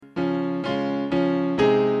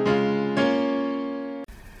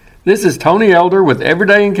This is Tony Elder with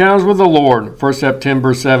Everyday Encounters with the Lord for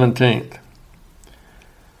September 17th.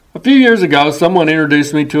 A few years ago, someone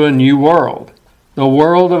introduced me to a new world, the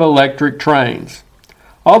world of electric trains.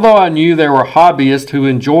 Although I knew there were hobbyists who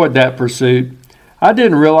enjoyed that pursuit, I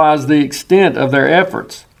didn't realize the extent of their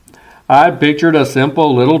efforts. I had pictured a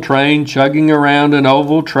simple little train chugging around an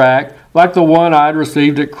oval track like the one I'd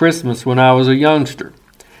received at Christmas when I was a youngster.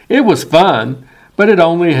 It was fun, but it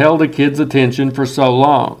only held a kid's attention for so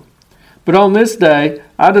long. But on this day,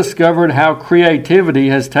 I discovered how creativity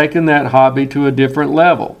has taken that hobby to a different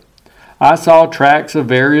level. I saw tracks of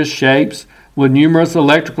various shapes with numerous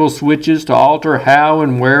electrical switches to alter how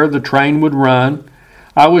and where the train would run.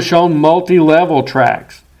 I was shown multi-level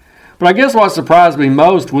tracks. But I guess what surprised me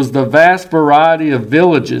most was the vast variety of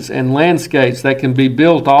villages and landscapes that can be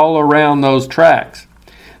built all around those tracks.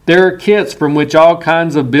 There are kits from which all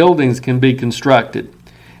kinds of buildings can be constructed.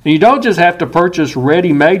 And you don't just have to purchase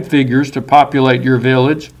ready-made figures to populate your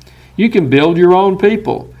village. You can build your own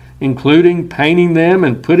people, including painting them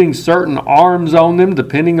and putting certain arms on them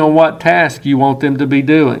depending on what task you want them to be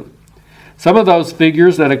doing. Some of those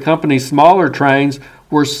figures that accompany smaller trains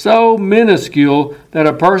were so minuscule that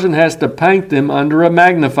a person has to paint them under a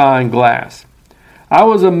magnifying glass. I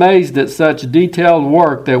was amazed at such detailed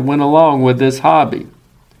work that went along with this hobby.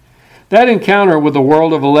 That encounter with the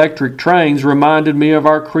world of electric trains reminded me of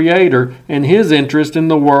our Creator and His interest in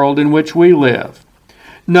the world in which we live.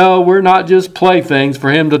 No, we're not just playthings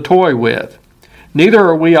for Him to toy with. Neither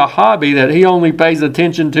are we a hobby that He only pays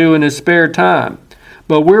attention to in His spare time.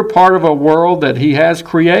 But we're part of a world that He has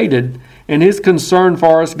created, and His concern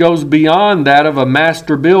for us goes beyond that of a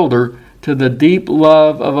master builder to the deep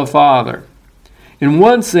love of a father. In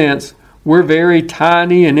one sense, we're very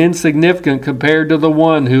tiny and insignificant compared to the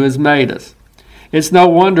one who has made us. It's no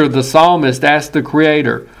wonder the psalmist asked the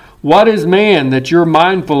Creator, "What is man that you're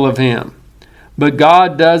mindful of him?" But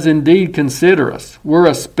God does indeed consider us. We're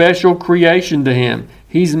a special creation to Him.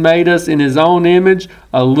 He's made us in His own image,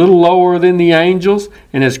 a little lower than the angels,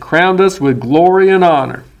 and has crowned us with glory and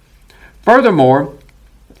honor. Furthermore,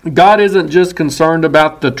 God isn't just concerned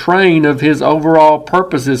about the train of His overall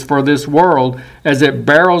purposes for this world as it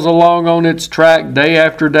barrels along on its track day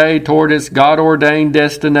after day toward its God-ordained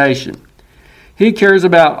destination. He cares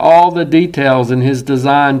about all the details in His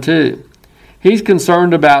design too. He's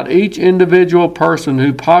concerned about each individual person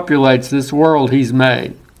who populates this world He's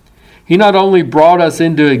made. He not only brought us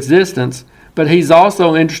into existence, but He's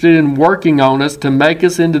also interested in working on us to make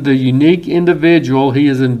us into the unique individual He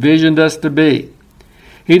has envisioned us to be.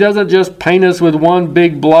 He doesn't just paint us with one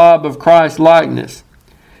big blob of Christ likeness.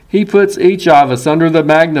 He puts each of us under the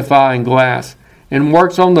magnifying glass and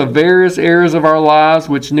works on the various areas of our lives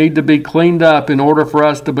which need to be cleaned up in order for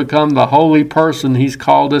us to become the holy person He's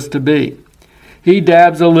called us to be. He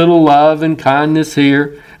dabs a little love and kindness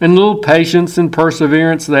here, and a little patience and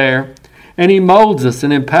perseverance there, and He molds us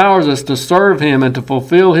and empowers us to serve Him and to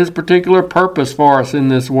fulfill His particular purpose for us in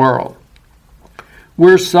this world.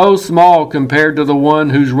 We're so small compared to the one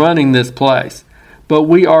who's running this place, but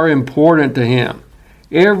we are important to Him,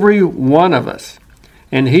 every one of us.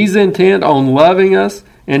 And He's intent on loving us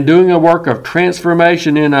and doing a work of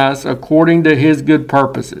transformation in us according to His good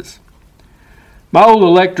purposes. My old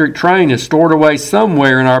electric train is stored away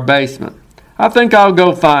somewhere in our basement. I think I'll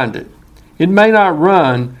go find it. It may not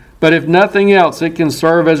run, but if nothing else, it can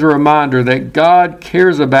serve as a reminder that God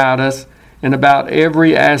cares about us and about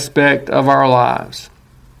every aspect of our lives.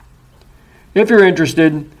 If you're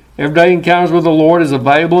interested, Everyday Encounters with the Lord is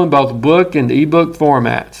available in both book and ebook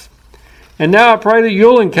formats. And now I pray that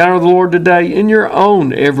you'll encounter the Lord today in your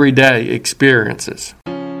own everyday experiences.